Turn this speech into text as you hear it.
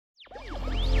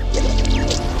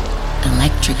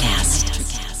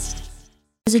Electricast.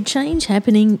 There's a change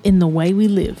happening in the way we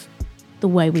live, the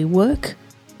way we work,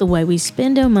 the way we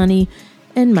spend our money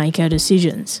and make our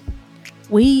decisions.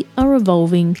 We are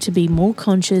evolving to be more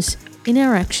conscious in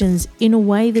our actions in a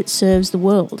way that serves the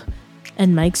world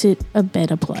and makes it a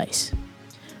better place.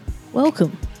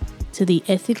 Welcome to the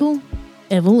Ethical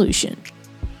Evolution.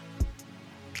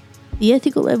 The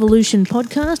Ethical Evolution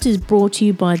podcast is brought to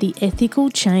you by the Ethical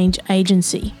Change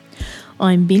Agency.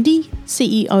 I'm Bindi,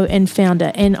 CEO and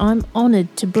founder, and I'm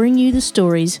honoured to bring you the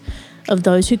stories of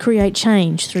those who create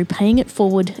change through paying it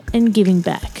forward and giving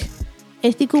back.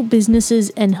 Ethical businesses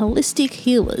and holistic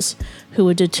healers who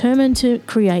are determined to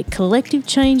create collective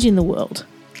change in the world.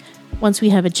 Once we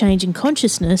have a change in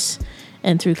consciousness,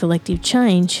 and through collective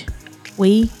change,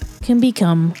 we can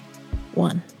become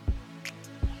one.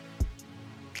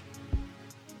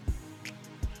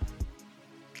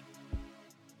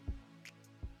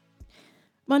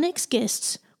 My next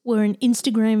guests were an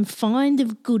Instagram find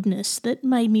of goodness that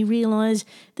made me realise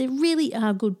there really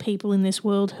are good people in this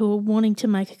world who are wanting to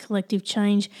make a collective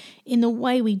change in the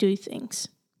way we do things.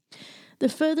 The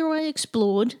further I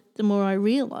explored, the more I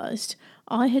realised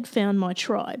I had found my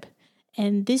tribe,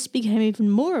 and this became even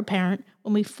more apparent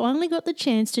when we finally got the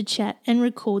chance to chat and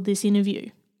record this interview.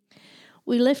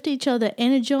 We left each other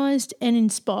energised and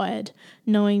inspired,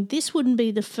 knowing this wouldn't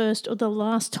be the first or the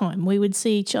last time we would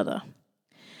see each other.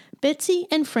 Betsy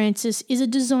and Francis is a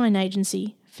design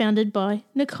agency founded by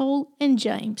Nicole and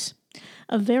James,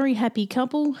 a very happy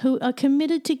couple who are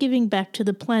committed to giving back to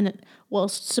the planet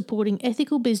whilst supporting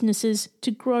ethical businesses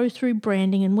to grow through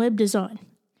branding and web design.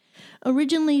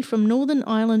 Originally from Northern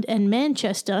Ireland and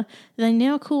Manchester, they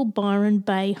now call Byron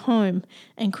Bay home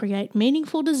and create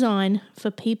meaningful design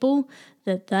for people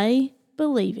that they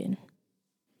believe in.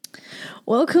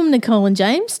 Welcome, Nicole and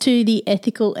James, to the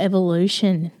Ethical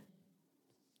Evolution.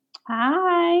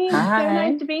 Hi. So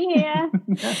nice to be here.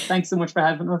 Thanks so much for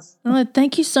having us. Oh,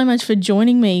 thank you so much for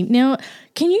joining me. Now,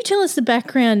 can you tell us the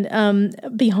background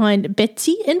behind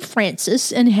Betsy and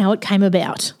Francis and how it came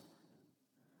about?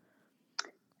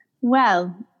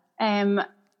 Well,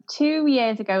 2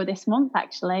 years ago this month,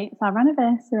 actually, it's our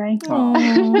anniversary.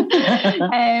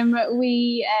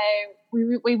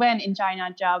 We weren't enjoying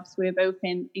our jobs. We were both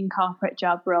in corporate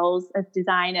job roles as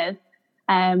designers.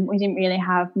 We didn't really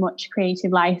have much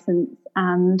creative license,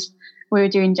 and we were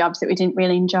doing jobs that we didn't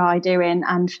really enjoy doing,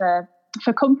 and for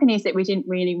companies that we didn't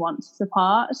really want to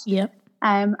support. Yep.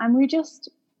 And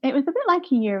it was a bit like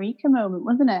a eureka moment,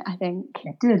 wasn't it? I think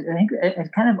it did. I think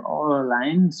it kind of all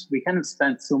aligned. We kind of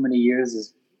spent so many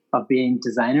years of being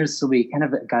designers, so we kind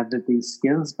of gathered these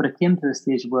skills, but it came to a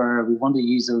stage where we wanted to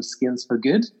use those skills for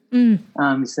good. He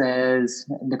says,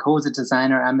 Nicole's a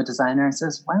designer, I'm a designer. He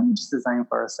says, why don't we just design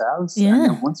for ourselves? Yeah. And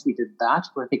then once we did that,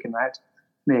 we're thinking, right,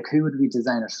 like, who would we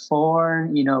design it for,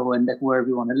 and like, where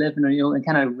we want to live, and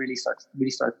kind of really start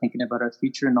thinking about our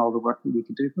future and all the work that we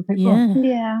could do for people.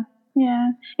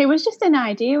 Yeah. It was just an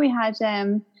idea we had.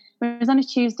 It was on a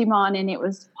Tuesday morning. It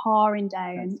was pouring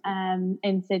down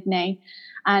in Sydney,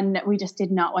 and we just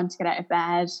did not want to get out of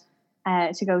bed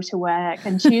to go to work.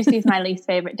 And Tuesday is my least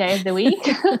favourite day of the week.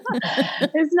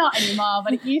 It's not anymore,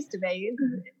 but it used to be.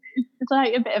 It's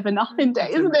like a bit of a nothing day,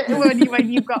 isn't it? When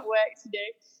you've got work to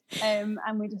do. And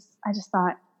I just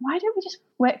thought, why don't we just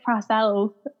work for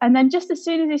ourselves? And then just as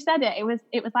soon as he said it, it was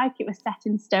like it was set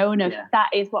in stone of that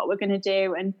is what we're going to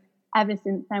do. And ever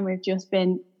since then,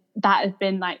 it's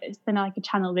been like a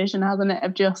channel vision, hasn't it?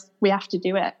 Of just, we have to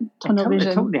do it. Tunnel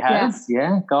vision. It totally has.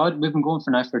 Yeah. God, we've been going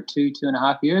for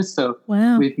 2.5 years. So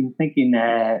wow. We've been thinking,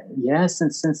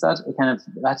 since that kind of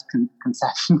that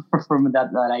conception from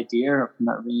that idea from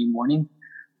that rainy morning,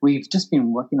 we've just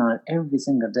been working on it every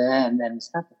single day. And then we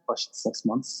spent the first 6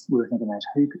 months, we were thinking about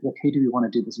who do we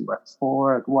want to do this work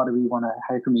for? What do we want to?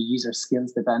 How can we use our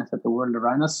skills to benefit the world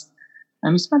around us?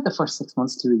 And we spent the first 6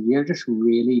 months to a year just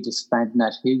really finding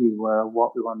out who we were,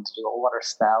 what we wanted to do, what our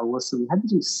style was. So we had to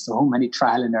do so many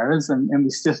trial and errors, and we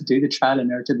still do the trial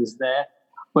and error to this day.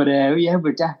 But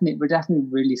we're definitely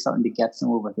really starting to get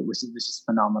somewhere with it, which is just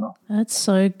phenomenal. That's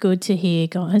so good to hear,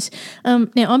 guys. Now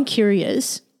I'm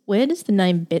curious, where does the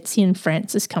name Betsy and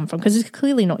Francis come from? Because it's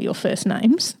clearly not your first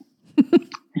names.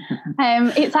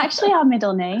 It's actually our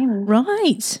middle name.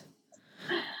 Right.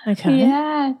 Okay.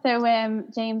 Yeah, so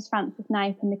James Francis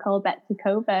Knight and Nicole Betsy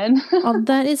Coburn. Oh,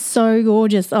 that is so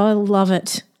gorgeous. I love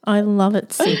it. I love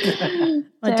it.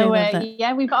 I do love that.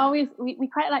 Yeah, we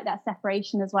quite like that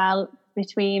separation as well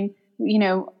between,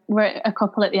 we're a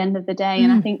couple at the end of the day,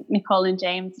 and I think Nicole and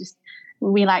James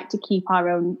we like to keep our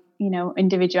own,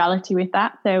 individuality with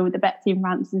that. So the Betsy and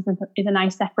Francis is a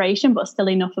nice separation, but still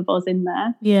enough of us in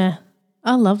there. Yeah.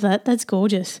 I love that. That's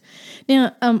gorgeous.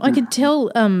 Now, I could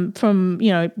tell from,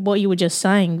 what you were just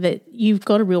saying that you've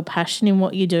got a real passion in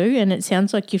what you do, and it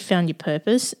sounds like you've found your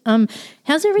purpose.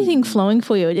 How's everything flowing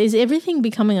for you? Is everything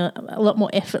becoming a lot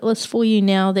more effortless for you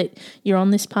now that you're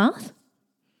on this path?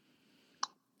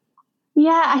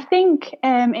 Yeah, I think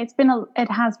it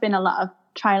has been a lot of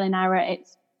trial and error.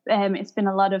 It's been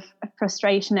a lot of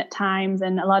frustration at times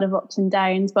and a lot of ups and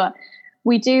downs, but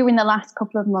we do in the last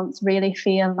couple of months really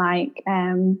feel like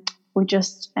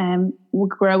we're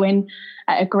growing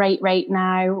at a great rate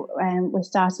now. We're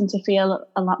starting to feel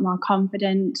a lot more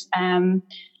confident.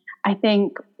 I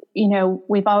think,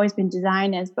 we've always been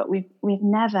designers, but we've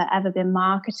never ever been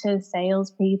marketers,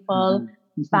 salespeople,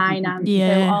 finance.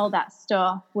 Yeah. So all that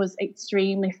stuff was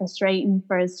extremely frustrating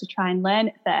for us to try and learn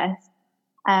at first.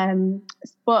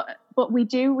 But we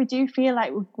do feel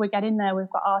like we're getting there. We've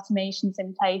got automations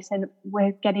in place and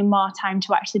we're getting more time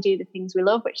to actually do the things we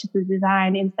love, which is the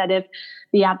design, instead of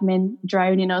the admin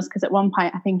drowning us. Because at one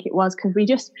point, I think it was because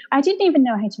I didn't even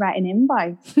know how to write an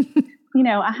invoice.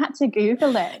 I had to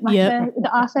Google it.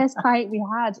 Our first client we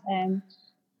had,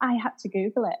 I had to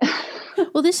Google it.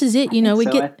 Well, this is it.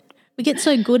 We get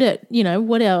so good at,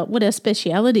 what our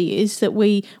speciality is that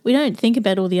we don't think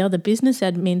about all the other business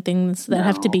admin things that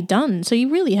have to be done. So you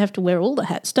really have to wear all the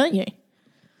hats, don't you?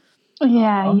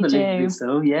 Yeah, you do.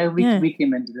 So, yeah, we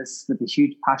came into this with a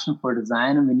huge passion for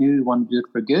design, and we knew we wanted to do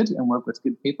it for good and work with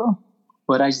good people.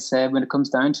 But as you said, when it comes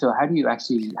down to how do you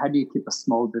keep a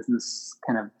small business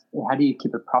how do you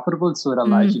keep it profitable so it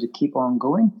allows you to keep on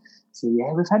going? So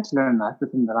yeah, we've had to learn that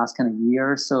within the last kind of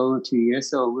year or so, 2 years.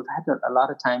 So we've had a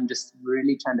lot of time just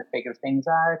really trying to figure things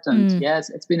out. And yes,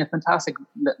 it's been a fantastic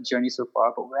little journey so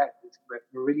far, but we're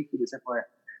really feel as if we're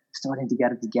starting to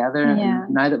get it together. Yeah.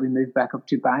 And now that we moved back up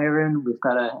to Byron, we've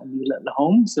got a new little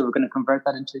home. So we're going to convert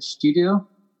that into a studio.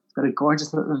 It's got a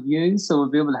gorgeous little view. So we'll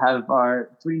be able to have our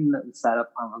dream little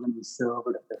setup, and we're going to be so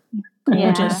over it.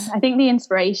 Gorgeous. Yeah, I think the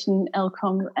inspiration will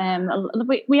come.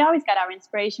 We always get our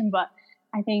inspiration, but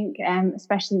I think,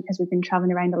 especially because we've been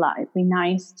traveling around a lot, it'd be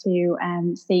nice to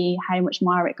see how much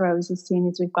more it grows as soon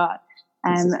as we've got,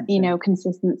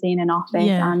 consistency in an office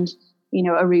and,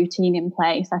 a routine in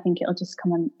place. I think it'll just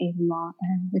come on even more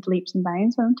with leaps and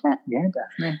bounds, won't it? Yeah,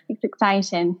 definitely. It's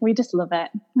exciting. We just love it.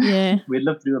 Yeah. We'd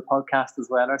love to do a podcast as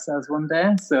well ourselves one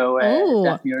day. So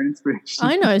definitely your inspiration.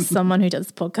 I know someone who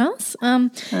does podcasts.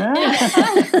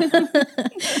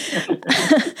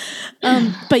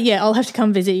 But yeah, I'll have to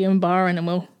come visit you in Byron and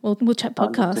we'll chat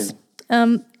podcasts.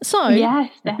 So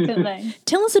yes, definitely.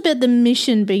 Tell us about the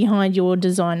mission behind your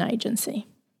design agency.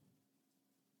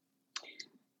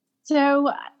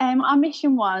 So our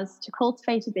mission was to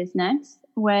cultivate a business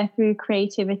where through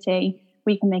creativity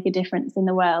we can make a difference in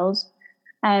the world.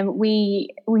 We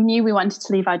knew we wanted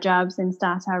to leave our jobs and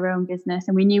start our own business,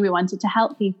 and we knew we wanted to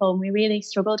help people. And we really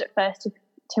struggled at first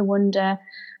to wonder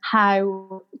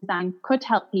how design could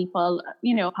help people,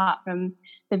 apart from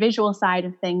the visual side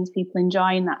of things, people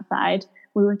enjoying that side.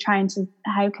 We were trying to,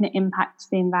 how can it impact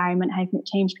the environment? How can it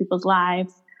change people's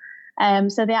lives?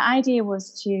 So the idea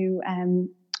was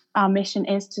our mission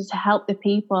is to help the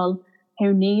people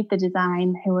who need the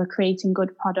design, who are creating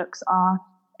good products or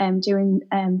doing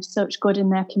such good in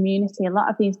their community. A lot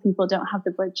of these people don't have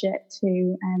the budget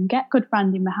to get good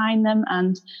branding behind them,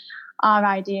 and our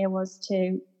idea was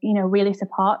to really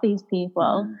support these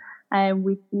people.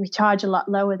 We charge a lot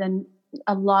lower than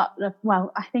a lot of,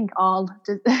 I think all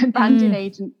branding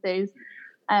agencies,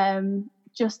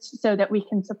 just so that we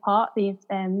can support these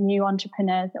new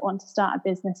entrepreneurs that want to start a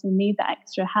business and need that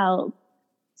extra help.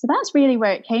 So that's really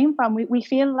where it came from. We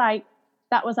feel like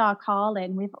that was our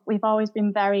calling. We've always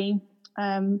been very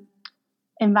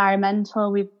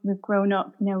environmental. We've grown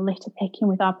up, litter picking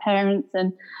with our parents,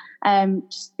 and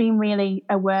just being really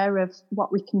aware of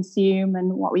what we consume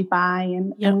and what we buy,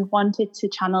 and we wanted to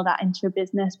channel that into a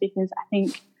business, because I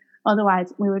think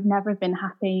otherwise we would never have been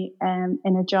happy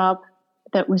in a job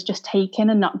that was just taken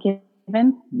and not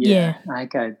given. Yeah. I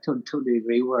totally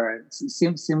agree. Where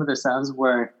same with ourselves,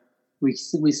 where we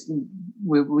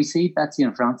see Betsy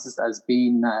and Francis as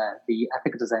being the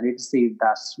ethical design agency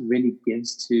that really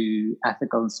gives to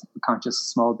ethical and conscious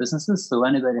small businesses. So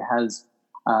anybody has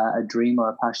a dream or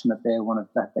a passion that they want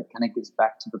that kind of gives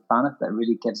back to the planet, that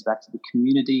really gives back to the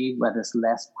community, whether it's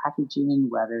less packaging,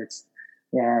 whether it's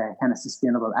kind of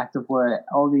sustainable activewear,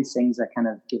 all these things that kind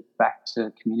of give back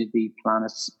to community,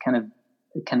 planets, kind of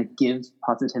give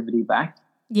positivity back.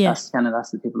 Yeah, that's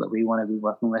the people that we want to be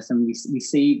working with, and we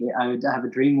see. I have a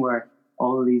dream where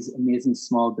all of these amazing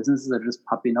small businesses are just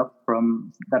popping up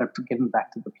that are giving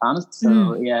back to the planet.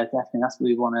 So yeah, definitely that's what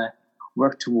we want to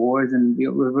work towards. And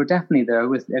we're definitely there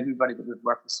with everybody that we've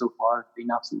worked with so far. It's been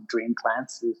absolute dream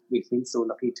clients. We feel so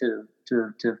lucky to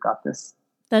have got this.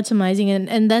 That's amazing,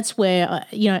 and that's where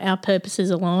our purposes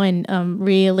align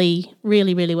really,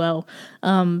 really, really well,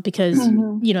 because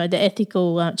the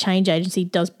ethical change agency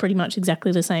does pretty much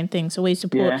exactly the same thing. So we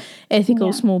support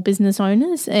ethical small business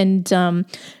owners and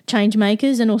change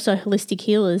makers, and also holistic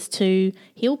healers to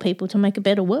heal people to make a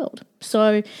better world.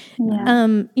 So,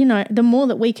 the more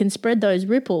that we can spread those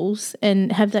ripples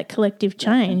and have that collective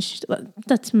change,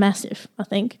 that's massive, I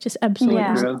think. Just absolutely.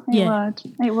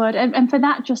 It would. And for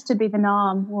that just to be the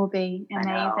norm will be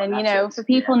amazing. For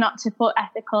people not to put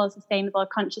ethical, sustainable,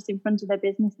 conscious in front of their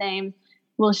business name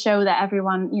will show that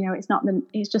everyone,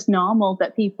 it's just normal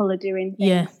that people are doing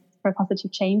things for a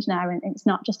positive change now, and it's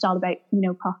not just all about,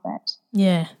 profit.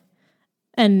 Yeah.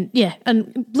 And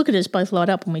look at us both light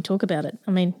up when we talk about it.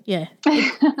 I mean, it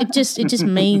just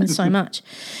means so much.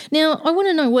 Now, I want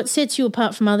to know what sets you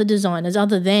apart from other designers,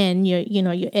 other than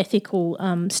your ethical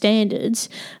standards.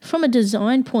 From a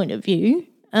design point of view,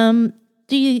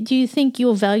 do you think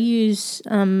your values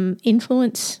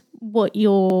influence what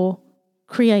your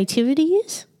creativity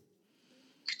is?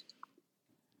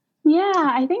 Yeah,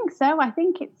 I think so. I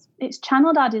think it's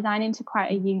channeled our design into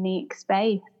quite a unique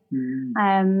space.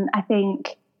 I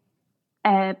think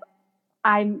I'm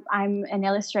an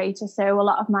illustrator, so a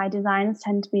lot of my designs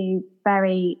tend to be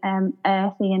very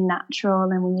earthy and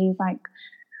natural, and we use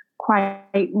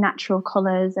quite natural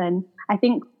colours. And I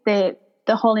think the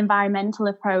whole environmental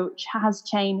approach has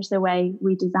changed the way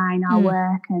we design our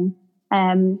work, and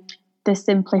the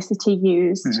simplicity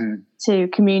used to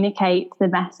communicate the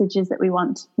messages that we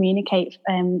want to communicate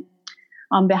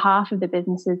on behalf of the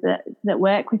businesses that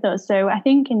work with us. So I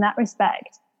think in that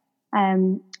respect,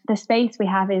 the space we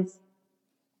have is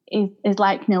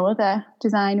like no other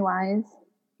design-wise.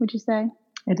 Would you say?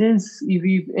 It is.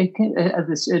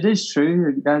 It is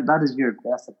true. That is your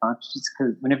best advantage,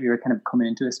 because whenever you're kind of coming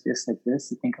into a space like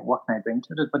this, you think, of what can I bring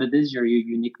to it? But it is your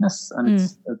uniqueness, and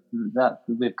it's that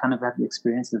we've kind of had the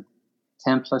experience of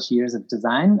 10 plus years of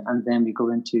design, and then we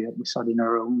started in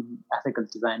our own ethical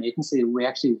design agency. We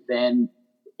actually then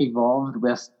evolved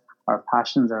with our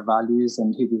passions, our values,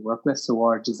 and who we work with. So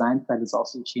our design style has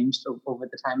also changed over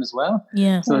the time as well.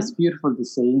 Yeah. So it's beautiful to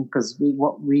see, because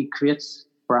we create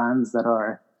brands that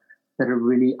are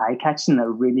really eye-catching, that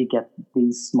really get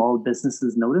these small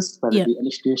businesses noticed, whether it be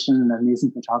illustration,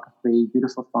 amazing photography,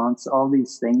 beautiful fonts, all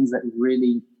these things that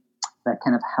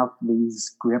kind of help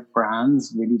these great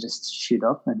brands really just shoot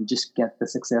up and just get the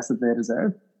success that they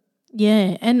deserve.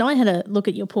 Yeah, and I had a look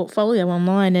at your portfolio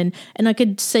online, and I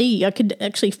could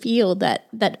actually feel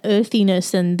that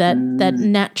earthiness and that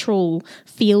natural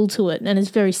feel to it, and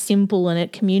it's very simple, and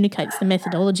it communicates the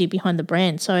methodology behind the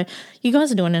brand. So you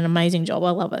guys are doing an amazing job. I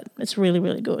love it. It's really,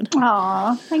 really good.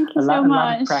 Oh, thank you so much. A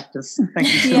lot of practice.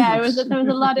 Thank you so much. There was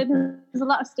a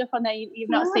lot of stuff on there you've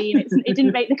not seen. It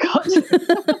didn't make the cut.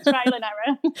 Trial and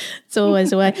error. It's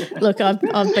always the way. Look, I've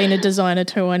been a designer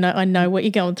too. I know what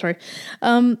you're going through.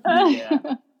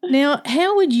 Now,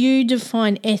 how would you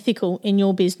define ethical in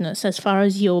your business as far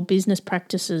as your business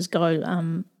practices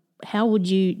go? How would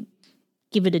you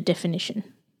give it a definition?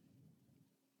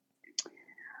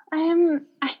 I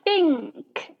think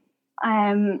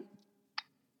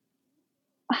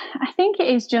it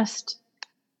is just,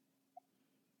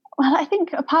 I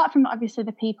think apart from obviously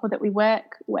the people that we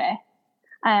work with,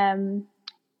 I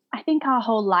think our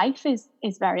whole life is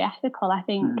very ethical. I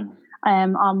think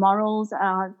our morals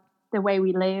are the way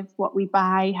we live, what we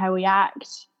buy, how we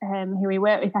act, who we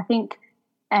work with. I think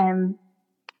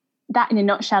that in a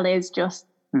nutshell is just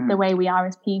the way we are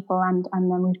as people, and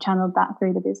then we've channeled that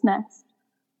through the business.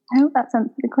 I hope that's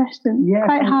answered the question. Yeah,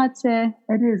 quite hard to.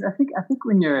 It is. I think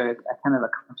when you're a kind of a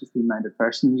consciously minded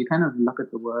person, you kind of look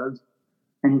at the world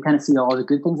and you kind of see all the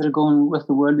good things that are going with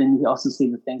the world, and you also see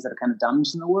the things that are kind of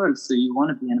damaging the world. So you want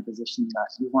to be in a position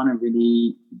that you want to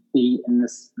really be in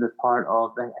the part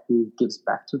of that who gives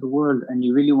back to the world, and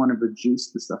you really want to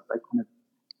reduce the stuff that kind of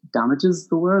damages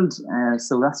the world.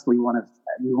 So that's what we want to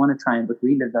try, but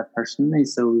we live that personally.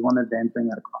 So we want to then bring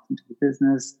that across into the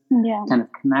business, kind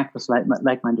of connect with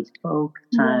like-minded folk,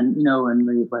 and and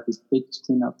whether it's beach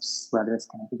cleanups, whether it's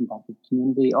kind of giving back to the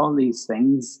community, all these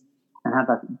things. And have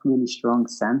that really strong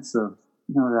sense of,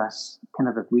 that kind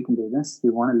of, if we can do this,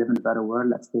 we want to live in a better world,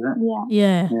 let's do it.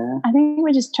 Yeah. I think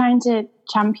we're just trying to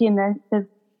champion the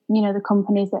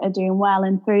companies that are doing well,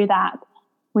 and through that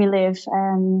we live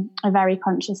a very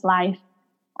conscious life,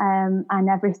 and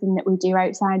everything that we do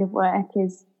outside of work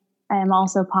is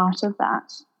also part of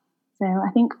that. So I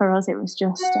think for us it was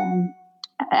just,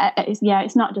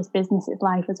 it's not just business, it's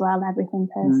life as well, everything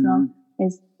personal.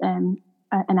 is an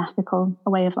ethical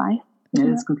way of life. Yeah,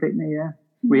 it's completely, yeah.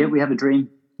 We have a dream.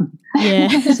 Yeah.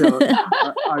 So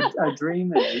our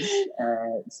dream is,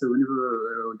 so whenever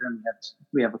we're older,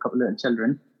 we have a couple of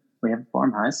children. We have a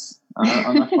farmhouse.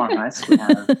 On that farmhouse, we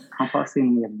have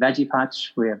composting, we have veggie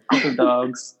patch, we have a couple of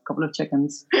dogs, a couple of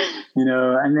chickens,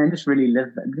 and then just really live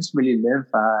just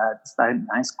a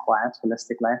nice, quiet,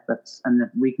 holistic life. And that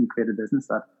we can create a business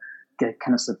that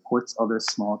kind of supports other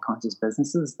small, conscious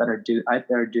businesses that are out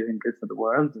there doing good for the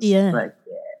world. It's yeah.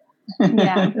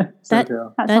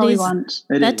 So that's all we want.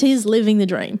 That is living the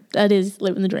dream. That is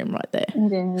living the dream right there.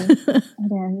 It is.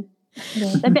 It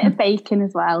is. A bit of bacon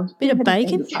as well. Bit of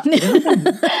bacon?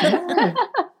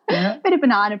 Yeah. Bit of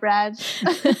banana bread.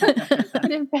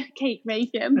 Bit of cake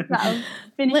bacon. That'll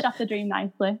finish off the dream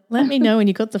nicely. Let me know when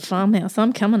you got the farmhouse.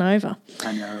 I'm coming over.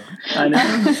 I know.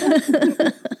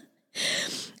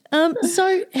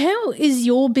 So how is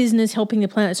your business helping the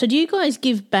planet? So do you guys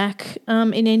give back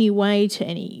in any way to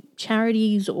any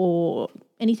charities or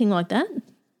anything like that?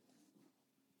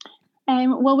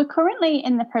 Well, we're currently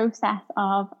in the process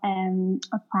of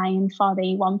applying for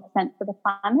the 1% for the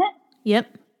planet.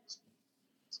 Yep.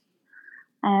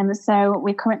 So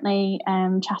we're currently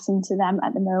chatting to them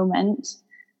at the moment.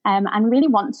 And really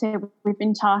we've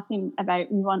been talking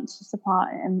about, we want to support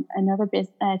another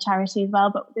charity as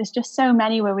well, but there's just so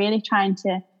many, we're really trying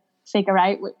to figure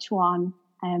out which one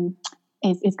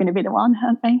is going to be the one,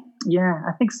 aren't we? Yeah,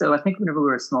 I think so. I think whenever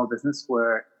we're a small business,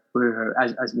 we're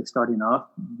as we're starting off,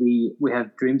 we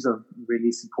have dreams of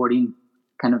really supporting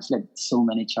kind of like so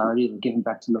many charities and giving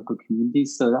back to local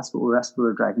communities. So that's what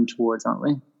we're driving towards, aren't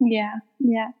we? Yeah.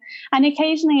 And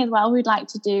occasionally as well, we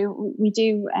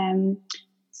do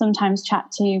sometimes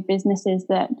chat to businesses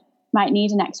that might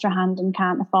need an extra hand and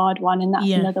can't afford one, and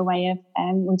that's another way of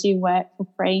we do work for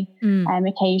free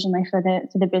occasionally for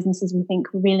the businesses we think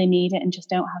really need it and just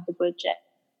don't have the budget.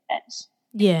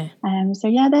 Yeah. So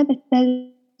yeah, they're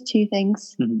the two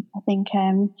things. Mm-hmm. I think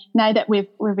now that we're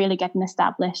really getting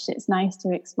established, it's nice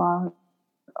to explore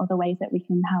other ways that we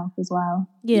can help as well.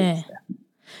 Yeah.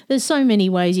 There's so many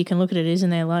ways you can look at it,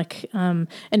 isn't there? Like, and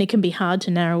it can be hard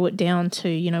to narrow it down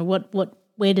to,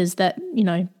 where does that,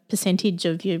 percentage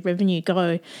of your revenue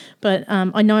go? But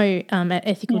I know at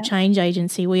Ethical Change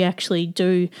Agency, we actually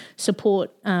do support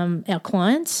our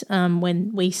clients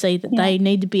when we see that they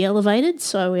need to be elevated.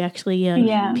 So we actually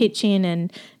pitch in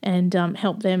and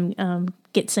help them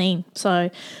get seen. So,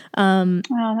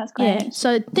 that's great. Yeah,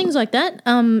 so things like that.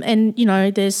 And,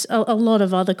 there's a lot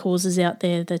of other causes out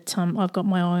there that I've got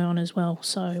my eye on as well.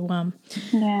 So,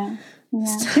 Yeah,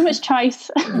 too much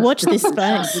choice. Watch this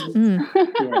space.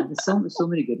 Yeah, there's so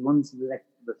many good ones, like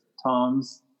with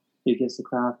Tom's, who gives the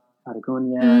craft,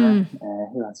 Patagonia.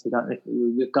 Who else we got?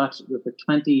 We've got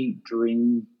 20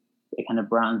 dream kind of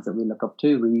brands that we look up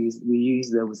to. We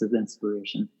use those as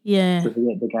inspiration. Yeah. So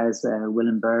the guys, Will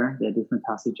and Burr, they do a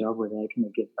fantastic job where they kind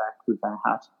of give back. We buy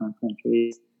hats from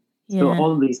countries. So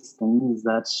all these things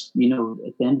that,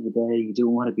 at the end of the day, you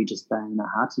don't want to be just buying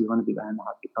a hat. You want to be buying a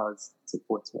hat because it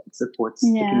supports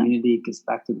the community, it gives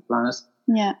back to the planet.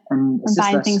 Yeah. And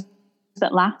buying things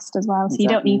that last as well. So you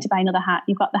don't need to buy another hat.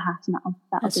 You've got the hat and that'll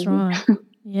That's do right.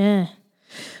 Yeah.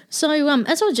 So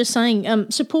as I was just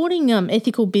saying, supporting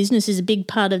ethical business is a big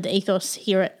part of the ethos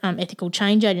here at Ethical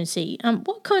Change Agency.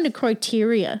 What kind of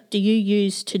criteria do you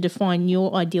use to define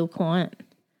your ideal client?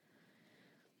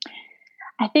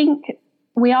 I think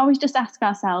we always just ask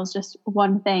ourselves just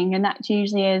one thing, and that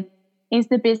usually is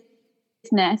the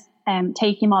business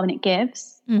taking more than it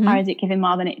gives, or is it giving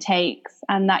more than it takes?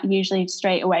 And that usually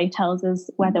straight away tells us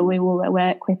whether we will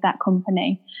work with that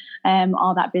company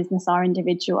or that business or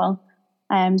individual.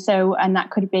 And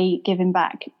that could be giving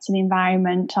back to the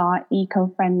environment or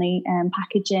eco-friendly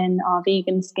packaging or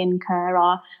vegan skincare,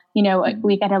 or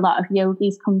we get a lot of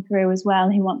yogis come through as well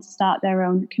who want to start their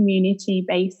own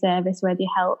community-based service where they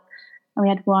help. And we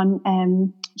had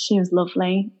one, she was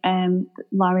lovely,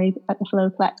 Laurie at the Flow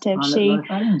Collective. She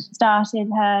started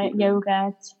her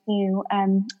yoga to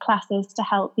classes to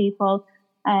help people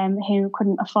who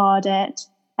couldn't afford it,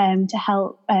 to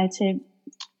help to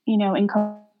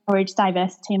encourage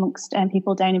diversity amongst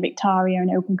people down in Victoria,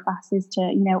 and open classes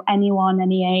to anyone,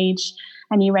 any age,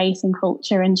 any race and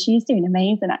culture. And she's doing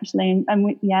amazing actually.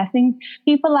 And I think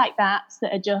people like that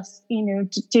are just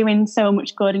doing so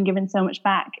much good and giving so much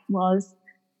back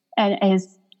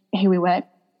is who we work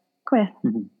with.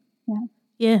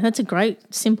 Yeah, that's a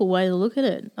great simple way to look at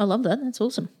it. I love that. That's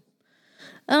awesome.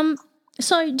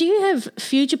 So do you have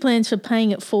future plans for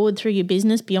paying it forward through your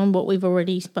business beyond what we've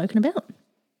already spoken about?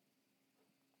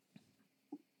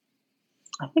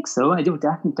 I think so. I do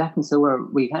definitely. So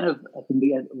we kind of, I think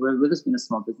we're just been a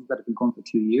small business that have been going for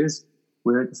 2 years.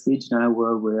 We're at the stage now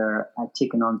where we're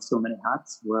taking on so many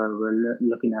hats, where we're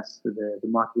looking at the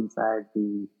marketing side,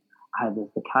 the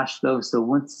cash flow. So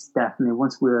once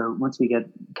we get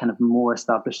kind of more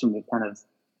established and we kind of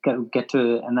get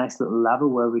to a nice little level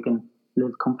where we can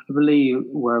live comfortably,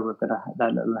 where we've got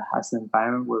that little house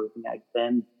environment where we can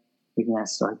then we can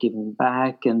start giving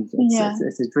back, and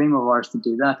it's a dream of ours to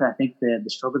do that. I think the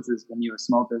struggles is when you're a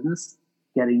small business,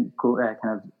 kind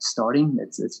of starting.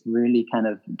 It's really kind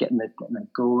of getting it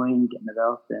going, getting it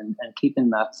up, and keeping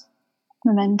that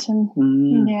momentum.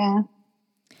 Yeah.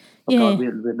 Oh God,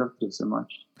 we'd love to do so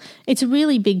much. It's a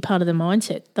really big part of the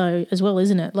mindset, though, as well,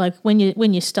 isn't it? Like when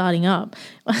you're starting up,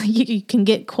 you can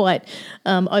get quite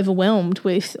overwhelmed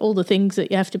with all the things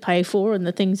that you have to pay for and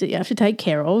the things that you have to take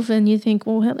care of, and you think,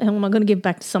 well, how the hell am I going to give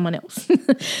back to someone else?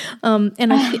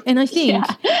 And I think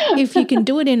if you can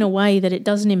do it in a way that it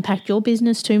doesn't impact your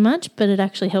business too much, but it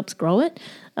actually helps grow it,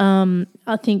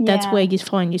 I think that's where you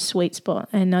find your sweet spot.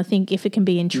 And I think if it can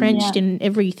be entrenched in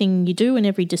everything you do and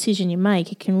every decision you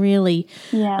make, it can really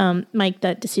make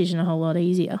that decision a whole lot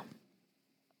easier.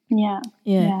 Yeah,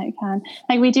 it can.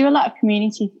 Like we do a lot of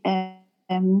community.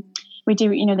 We do,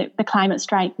 the climate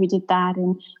strike. We did that,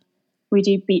 and we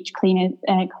do beach cleans,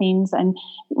 and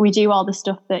we do all the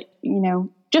stuff that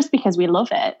just because we love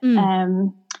it.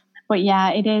 But yeah,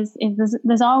 it is.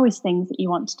 There's always things that you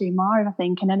want to do more of, I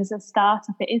think. And then as a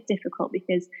startup, it is difficult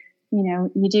because,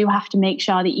 you do have to make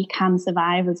sure that you can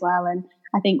survive as well. And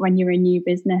I think when you're a new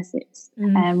business, it's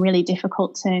really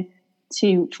difficult to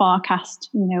forecast,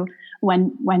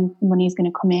 when money is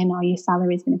going to come in or your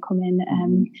salary is going to come in.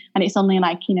 And it's only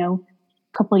like, a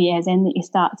couple of years in that you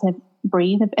start to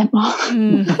breathe a bit more.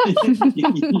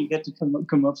 You get to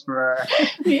come up for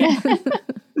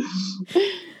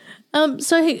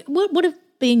So what have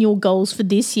been your goals for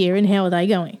this year and how are they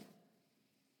going?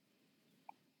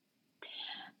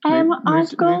 Our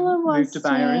goal was to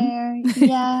Byron.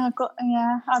 Our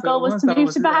goal was to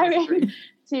move to Byron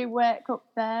to work up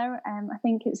there. I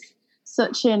think it's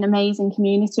such an amazing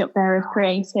community up there of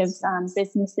creatives and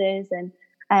businesses, and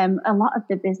a lot of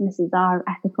the businesses are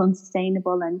ethical and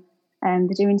sustainable, and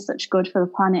they're doing such good for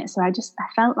the planet. So I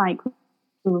felt like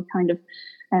we were kind of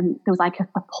there was like a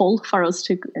pull for us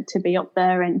to be up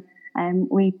there, and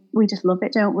we just love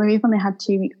it, don't we? We've only had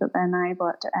 2 weeks up there now,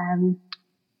 but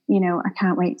I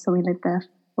can't wait till we live there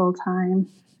full time.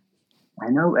 I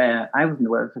know. I wasn't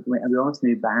aware of it. We always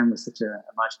knew Byron was such a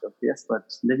magical place,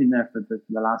 but living there for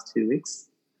the last 2 weeks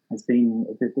has been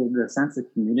the sense of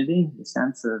community, the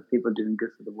sense of people doing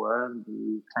good for the world,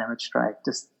 the climate strike,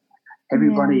 just.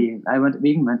 Everybody,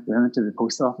 we went to the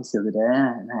post office the other day,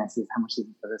 and I said, "How much is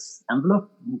it for this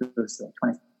envelope?" And it was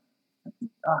 20.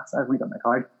 So I've only got my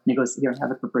card. And he goes, "Here,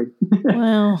 have it for free."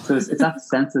 Wow! So it's that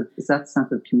sense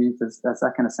of community. That's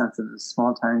that kind of sense of a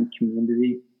small town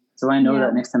community. So I know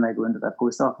that next time I go into that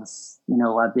post office,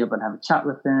 I'll be able to have a chat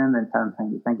with them and tell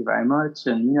them thank you very much.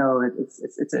 And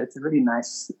it's a really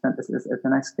nice. It's a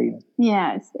nice feeling.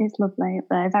 Yeah, it's lovely.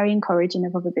 They're very encouraging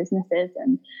of other businesses,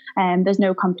 and there's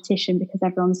no competition because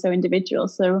everyone's so individual.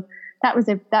 So that was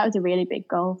a really big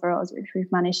goal for us, which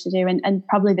we've managed to do. And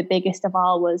probably the biggest of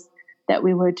all was that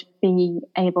we would be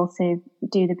able to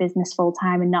do the business full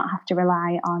time and not have to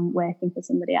rely on working for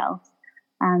somebody else.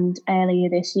 And earlier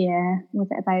this year, was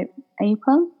it about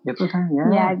April? April time,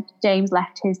 yeah. James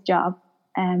left his job,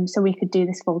 so we could do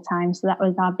this full time. So that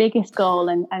was our biggest goal,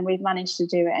 and we've managed to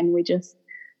do it. And we just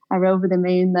are over the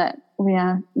moon that we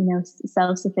are,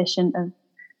 self-sufficient.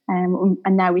 And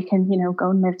now we can, go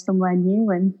and live somewhere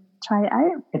new and try it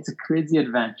out. It's a crazy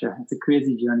adventure. It's a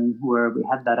crazy journey where we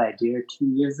had that idea 2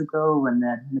 years ago, and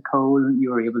then Nicole, you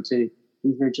were able to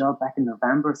leave your job back in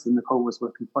November. So Nicole was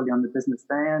working fully on the business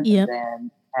then. Yep. And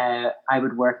then I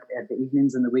would work at the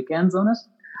evenings and the weekends on it.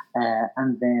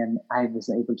 And then I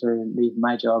was able to leave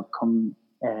my job come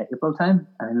April time.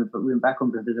 And we went back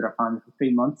home to visit our family for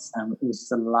 3 months. And it was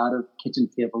just a lot of kitchen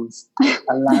tables,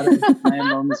 a lot of my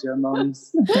mums, your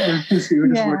mums. We were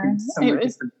just working somewhere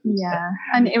different. Yeah.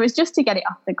 And it was just to get it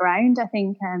off the ground. I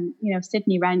think,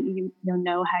 Sydney rent, you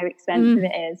know how expensive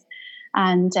it is.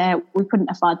 And we couldn't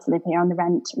afford to live here on the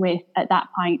rent at that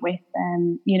point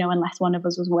unless one of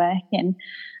us was working.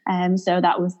 So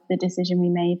that was the decision we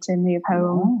made to move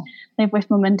home, live with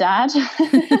mum and dad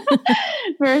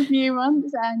for a few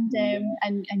months and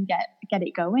get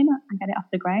it going and get it off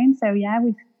the ground. So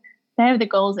they're the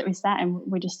goals that we set, and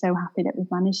we're just so happy that we've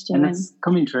managed to. And it's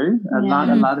coming true. A lot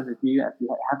of it,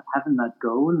 having that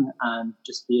goal and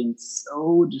just being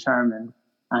so determined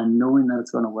and knowing that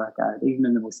it's going to work out, even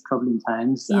in the most troubling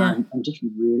times, and just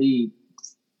really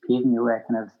paving your way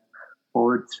kind of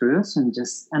forward through it, and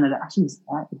it actually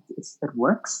it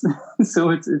works. So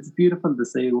it's beautiful to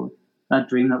see that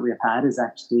dream that we've had is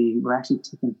we're actually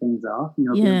taking things off, being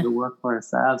able to work for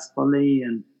ourselves fully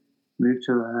and move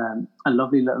to a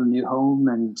lovely little new home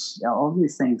and all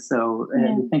these things. So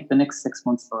I think the next 6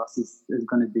 months for us is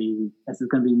going to be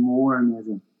more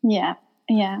amazing. Yeah,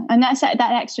 and that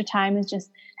extra time is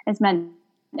meant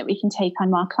that we can take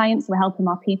on more clients. We're helping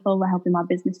more people, we're helping more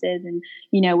businesses, and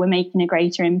we're making a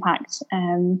greater impact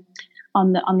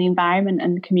on the environment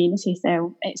and the community.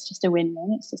 So it's just a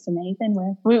win-win. It's just amazing.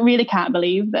 We really can't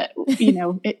believe that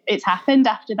it's happened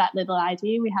after that little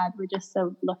idea we had. We're just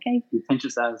so lucky. You pinch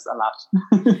yourselves a lot.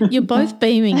 You're both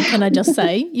beaming, can I just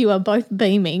say? You are both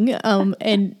beaming,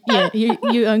 and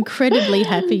you're incredibly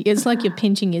happy. It's like you're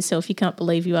pinching yourself. You can't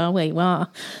believe you are where you are.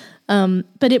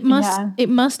 But it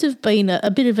must have been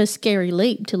a bit of a scary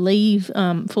leap to leave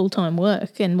full-time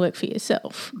work and work for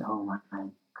yourself. Oh my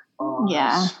God.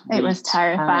 Yeah, it was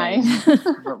terrifying.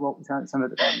 But what was some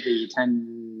of the time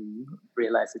you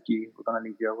realised that you were going to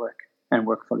leave your work and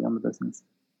work fully on the business?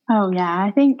 Oh yeah,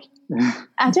 I think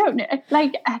I don't know.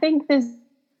 Like I think there was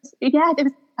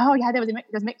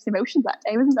mixed emotions that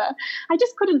day, wasn't there? I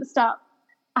just couldn't stop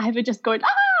either just going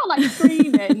like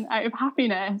screaming out of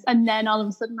happiness, and then all of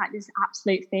a sudden like this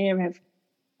absolute fear of,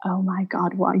 oh my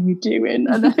God, what are you doing?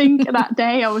 And I think that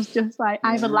day I was just like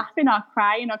either laughing or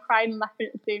crying and laughing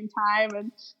at the same time.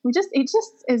 And we just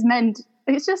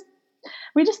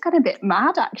got a bit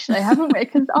mad actually, haven't we?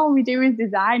 Because all we do is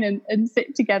design and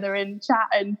sit together and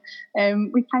chat, and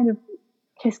we kind of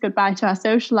kiss goodbye to our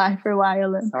social life for a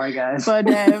while. Sorry guys. But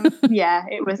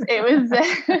it was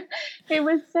it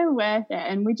was so worth it.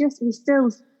 And we just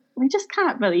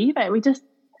can't believe it.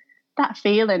 That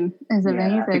feeling is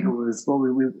amazing. I think it was,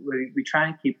 we try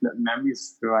and keep little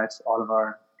memories throughout all of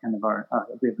our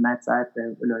we have nights out,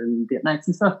 date nights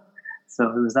and stuff. So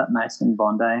it was that night in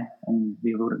Bondi, and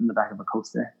we wrote it in the back of a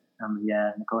coaster.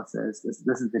 Nicole says,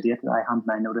 this is the date that I handed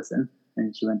my notice in.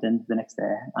 And she went in the next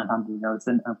day and handed the notice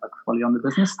in and worked fully on the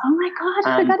business. Oh my God,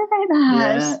 I forgot about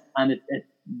that. Yeah, and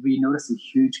we noticed a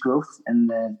huge growth in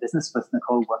the business with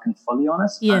Nicole working fully on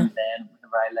it. Yeah. And then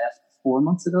whenever I left 4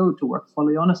 months ago to work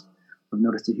fully on it, we've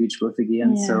noticed a huge growth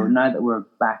again. Yeah. So now that we're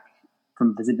back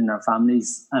from visiting our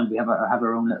families, and we have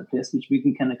our own little place which we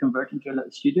can kind of convert into a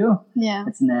little studio. Yeah,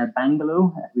 it's in a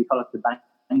bungalow. We call it the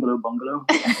bungalow.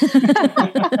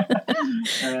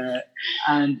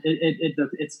 And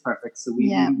it's perfect. So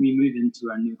we move into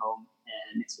our new home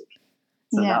next week.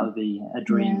 So that'll be a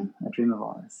dream of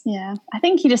ours. Yeah, I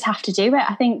think you just have to do it.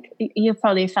 I think you've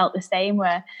probably felt the same,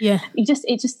 where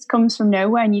it just comes from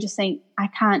nowhere, and you just think, I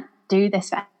can't do this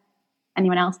for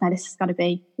anyone else now. This has got to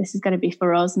be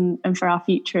for us and for our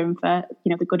future and for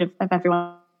the good of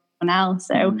everyone else.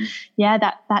 So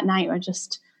that night I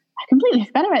completely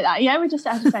forgot about that. Yeah, I just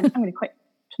went, I'm going to quit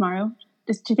tomorrow.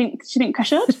 Do you think I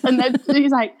should? And then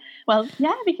he's like, well,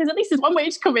 yeah, because at least there's one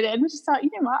wage coming in. We just thought, you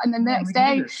know what? And then the next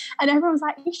day, and everyone was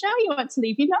like, are you sure you want to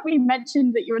leave? You've not really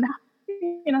mentioned that you're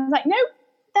unhappy. And I was like, no,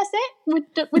 that's it. We're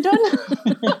done.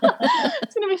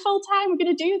 It's going to be full time. We're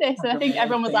going to do this. And I think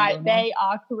everyone was like, they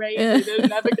are crazy. They're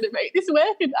never going to make this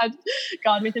work. And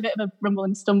God, with a bit of a rumble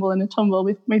and stumble and a tumble,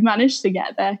 we've managed to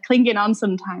get there, clinging on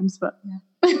sometimes, but yeah.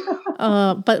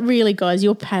 But really, guys,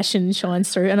 your passion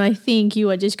shines through, and I think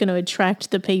you are just going to attract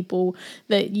the people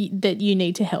that you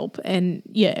need to help. And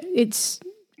it's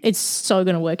so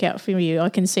going to work out for you. I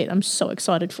can see it. I'm so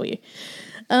excited for you.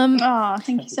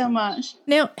 Thank you so much.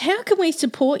 Now, how can we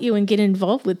support you and get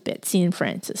involved with Betsy and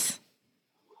Francis?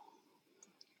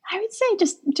 I would say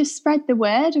just spread the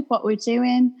word of what we're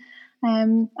doing.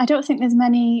 I don't think there's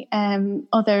many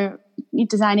other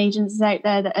design agencies out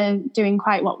there that are doing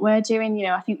quite what we're doing.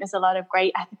 I think there's a lot of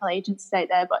great ethical agencies out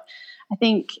there, but I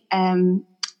think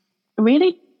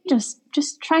really just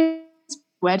try and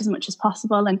spread the word as much as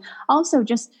possible, and also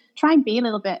just try and be a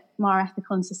little bit more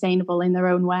ethical and sustainable in their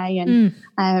own way. And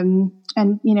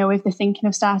if they're thinking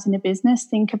of starting a business,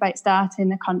 think about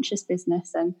starting a conscious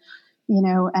business, and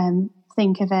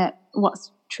think of it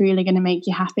what's truly going to make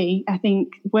you happy. I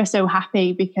think we're so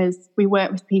happy because we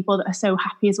work with people that are so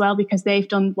happy as well, because they've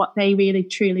done what they really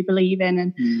truly believe in,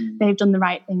 and they've done the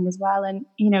right thing as well. And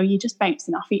you're just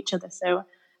bouncing off each other. So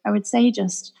I would say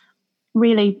just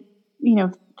really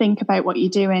think about what you're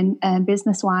doing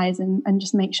business wise, and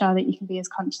just make sure that you can be as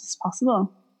conscious as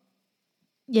possible.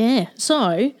 Yeah.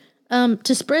 So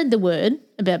to spread the word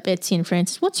about Betsy and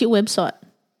Francis, what's your website?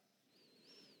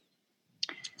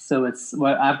 So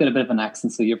I've got a bit of an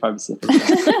accent, so you're probably safe.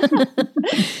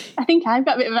 I think I've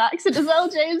got a bit of an accent as well,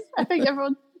 James. I think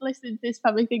everyone listening to this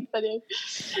probably thinks I do.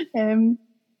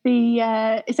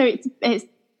 So it's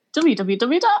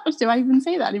www. Do I even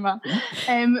say that anymore?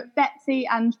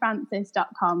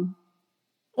 BetsyandFrancis.com.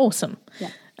 Awesome. Yeah.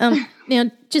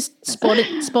 Now, just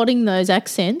spotting those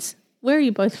accents. Where are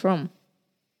you both from?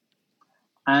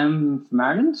 I'm from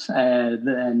Ireland,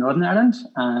 the Northern Ireland,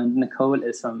 and Nicole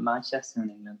is from Manchester in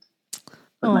England.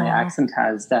 But my accent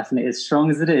has definitely, as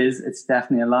strong as it is, it's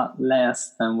definitely a lot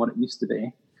less than what it used to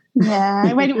be.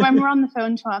 Yeah, when we're on the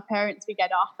phone to our parents, we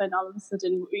get off, and all of a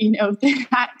sudden, the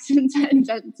accent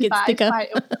intensifies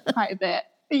quite a bit.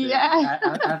 Yeah,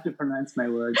 I have to pronounce my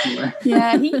words more.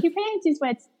 Yeah, he pronounces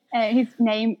his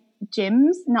name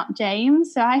Jims, not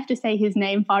James. So I have to say his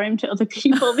name for him to other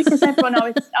people because everyone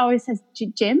always says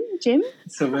Jim.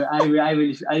 So I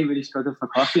really struggle for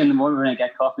coffee in the morning. When I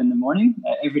get coffee in the morning,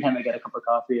 every time I get a cup of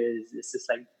coffee, it's just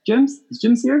like Jims. Is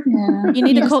Jims here? Yeah, you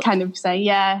need kind of say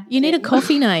You need a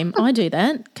coffee name. I do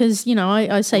that because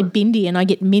I say Bindi and I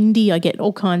get Mindy. I get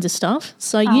all kinds of stuff.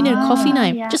 So you need a coffee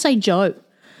name. Yeah. Just say Joe.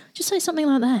 Just say something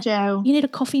like that. Joe. You need a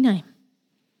coffee name.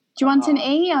 Do you want an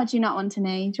E or do you not want an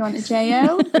E? Do you want a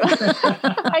J-O?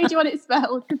 How do you want it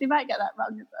spelled? Because you might get that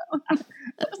wrong as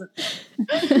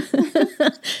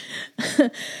well.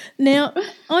 Now,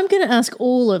 I'm going to ask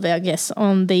all of our guests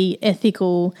on the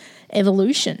ethical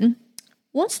evolution,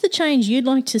 what's the change you'd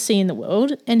like to see in the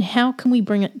world and how can we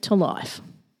bring it to life?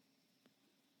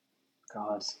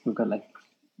 God, we've got like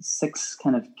 6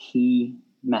 kind of key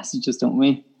messages, don't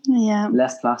we? Yeah.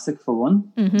 Less plastic for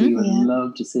one. Mm-hmm. We'd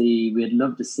love to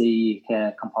see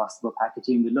compostable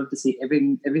packaging. We'd love to see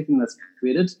everything that's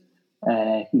created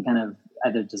can kind of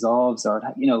either dissolves or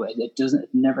it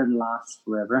never lasts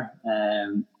forever.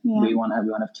 We want to have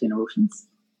cleaner oceans.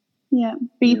 Yeah.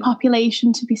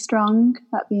 Population to be strong.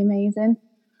 That'd be amazing.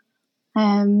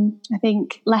 I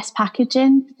think less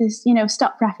packaging. There's,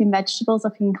 stop wrapping vegetables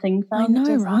up in cling film. I know, it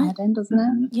does right? That, doesn't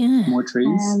it? Yeah. More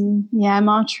trees.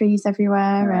 More trees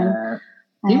everywhere.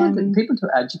 People to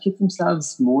educate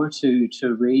themselves more, to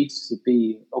read, to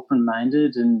be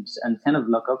open-minded and kind of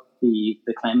look up the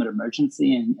climate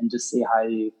emergency and just see how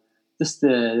just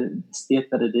the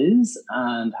state that it is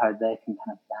and how they can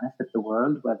kind of benefit the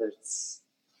world, whether it's,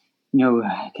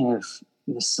 kind of,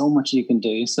 there's so much you can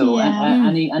do. So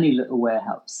any little way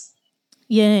helps.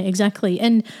 Yeah, exactly.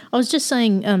 And I was just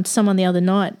saying to someone the other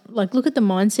night, like, look at the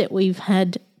mindset we've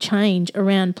had change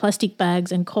around plastic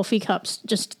bags and coffee cups,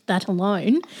 just that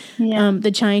alone,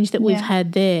 the change that we've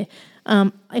had there.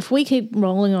 If we keep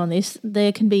rolling on this,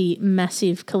 there can be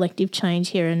massive collective change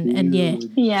here.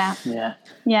 Yeah.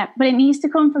 But it needs to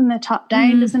come from the top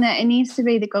down, doesn't it? It needs to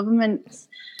be the governments,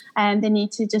 and they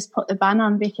need to just put the ban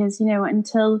on because,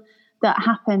 until that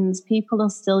happens, people will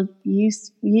still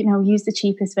use the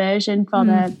cheapest version for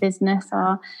their business,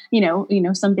 or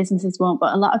some businesses won't,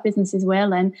 but a lot of businesses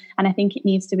will, and I think it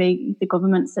needs to be the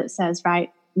governments that says,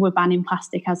 right, we're banning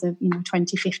plastic as of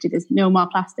 2050. There's no more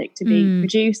plastic to be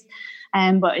produced,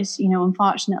 but it's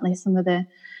unfortunately some of the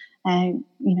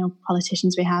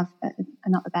politicians we have are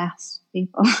not the best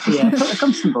people. Yeah, it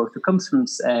comes from both. It comes from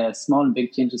small and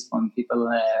big changes from people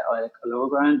like lower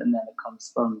ground, and then it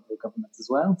comes from the governments as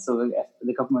well. So if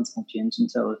the governments won't change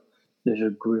until there's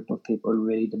a group of people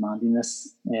really demanding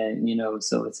this,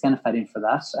 so it's kind of fighting for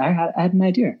that. I had an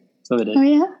idea, so it is. Oh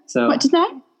yeah. So what did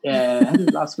I? I had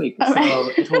it last week. So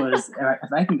it was,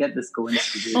 if I can get this going,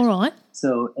 all right.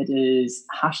 So it is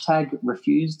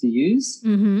 #refuse-to-use.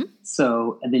 Mm-hmm.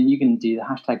 So, and then you can do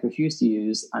the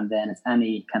 #refuse-to-use, and then it's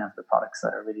any kind of the products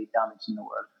that are really damaging the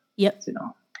world. Yep.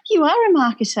 You are a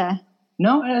marketer.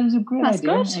 No, it was a great idea.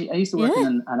 Good. I used to work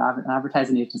in an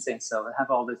advertising agency, so I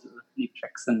have all these little neat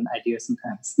tricks and ideas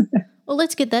sometimes. Well,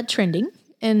 let's get that trending,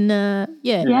 and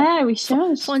we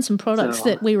should find some products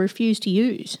that we refuse to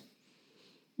use.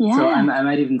 Yeah. So I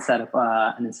might even set up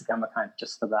an Instagram account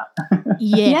just for that.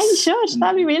 Yes. Yeah, you should.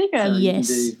 That'd be really good. So yes.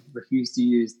 You can do refuse to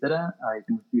use da-da, or you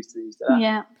can refuse to use da-da.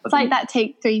 Yeah. It's like that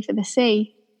Take 3 for the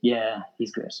sea. Yeah,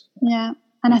 he's great. Yeah.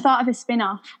 And I thought of a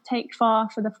spin-off, Take 4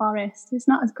 for the forest. It's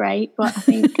not as great, but I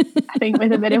think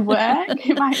with a bit of work,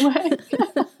 it might work.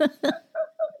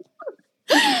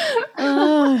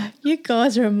 Oh, you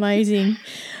guys are amazing.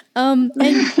 And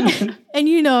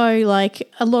like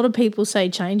a lot of people say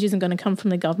change isn't going to come from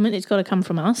the government. It's got to come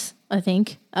from us, I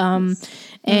think. And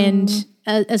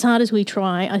as hard as we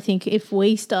try, I think if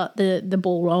we start the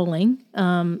ball rolling,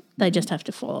 they just have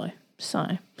to follow.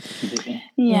 So,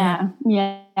 yeah,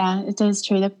 it is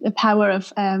true. The power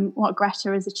of what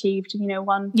Greta has achieved.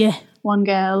 One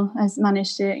girl has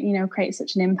managed to create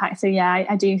such an impact. So yeah,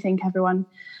 I do think everyone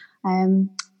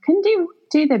can do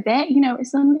the bit.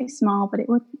 It's something small, but it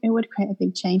would create a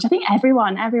big change. I think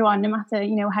everyone, no matter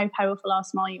how powerful or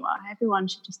small you are, everyone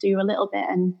should just do a little bit,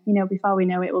 and before we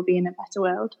know it, we'll be in a better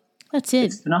world. That's it.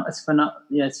 It's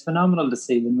phenomenal to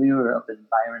see. When we were up in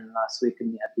Byron last week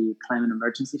and we had the climate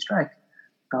emergency strike,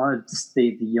 God, just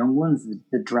the young ones,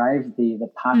 the drive, the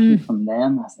passion from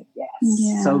them. I was like,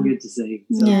 yes, so good to see.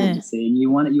 Good to see. And you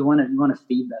want to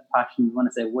feed that passion. You want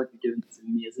to say what you're doing is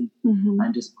amazing,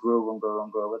 and just grow and grow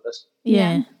and grow with it.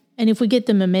 Yeah. And if we get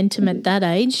the momentum at that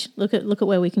age, look at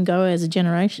where we can go as a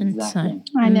generation. Exactly.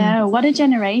 So I know, what a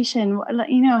generation.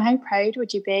 How proud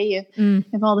would you be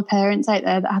if all the parents out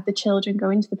there that had the children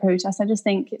going to the protest? I just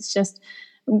think it's just,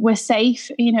 we're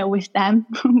safe, with them.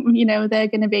 They're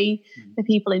going to be the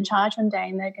people in charge one day,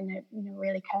 and they're going to,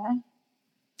 really care.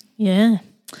 Yeah.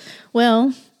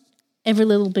 Well, every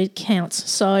little bit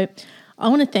counts. So I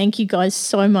want to thank you guys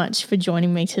so much for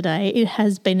joining me today. It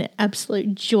has been an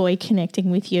absolute joy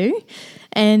connecting with you.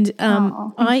 And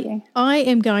I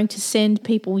am going to send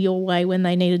people your way when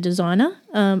they need a designer,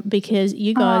 because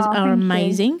you guys are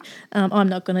amazing. I'm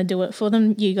not going to do it for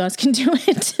them. You guys can do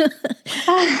it.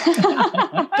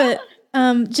 But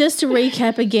just to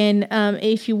recap again,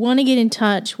 if you want to get in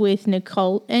touch with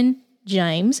Nicole and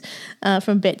James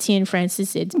from Betsy and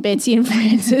Francis, it's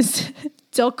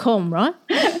betsyandfrancis.com, right?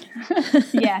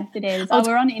 Yes, it is.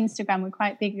 We're on Instagram. We're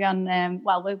quite big on,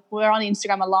 we're on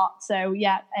Instagram a lot. So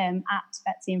at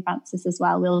Betsy and Francis as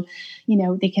well. We'll,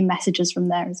 they can message us from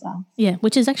there as well. Yeah,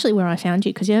 which is actually where I found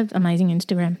you, because you have amazing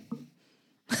Instagram.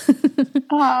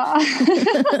 All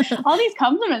these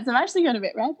compliments. I'm actually got a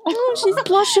bit red. Oh, she's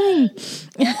blushing.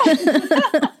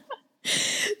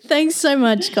 Thanks so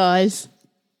much, guys.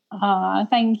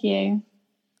 Thank you.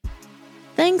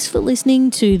 Thanks for listening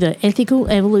to the Ethical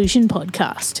Evolution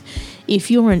podcast.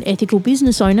 If you're an ethical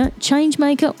business owner, change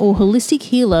maker, or holistic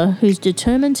healer who's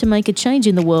determined to make a change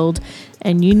in the world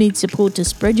and you need support to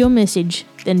spread your message,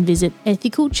 then visit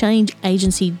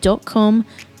ethicalchangeagency.com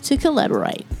to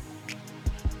collaborate.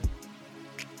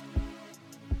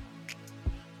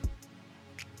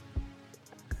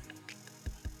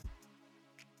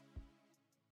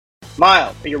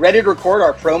 Miles, are you ready to record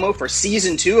our promo for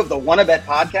Season 2 of the Wanna Bet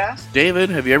podcast?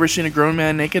 David, have you ever seen a grown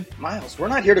man naked? Miles, we're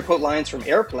not here to quote lines from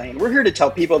Airplane. We're here to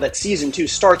tell people that Season 2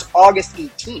 starts August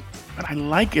 18th. But I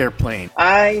like Airplane.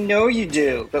 I know you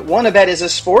do, but Wanna Bet is a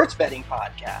sports betting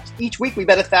podcast. Each week we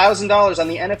bet $1,000 on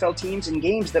the NFL teams and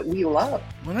games that we love.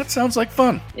 Well, that sounds like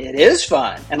fun. It is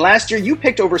fun. And last year you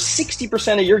picked over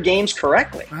 60% of your games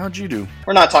correctly. How'd you do?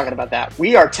 We're not talking about that.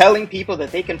 We are telling people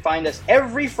that they can find us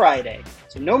every Friday.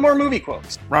 So no more movie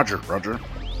quotes. Roger.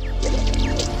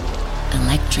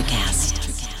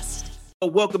 Electricast.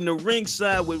 Welcome to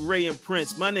Ringside with Ray and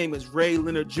Prince. My name is Ray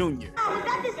Leonard Jr. Oh, is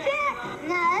that the set?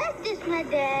 No, that's just my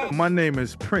dad. My name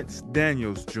is Prince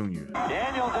Daniels Jr.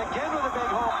 Daniels again with a big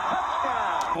home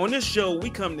touchdown. On this show, we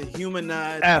come to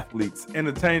humanize Athletes,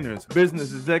 entertainers,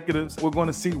 business executives. We're going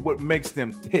to see what makes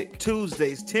them tick.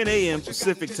 Tuesdays, 10 a.m.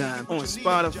 Pacific time on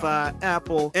Spotify,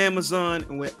 Apple, Amazon,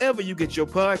 and wherever you get your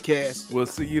podcasts. We'll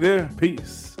see you there.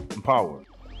 Peace and power.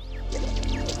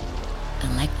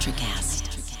 Electricast.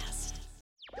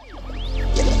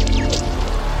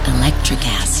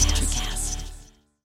 Electricast.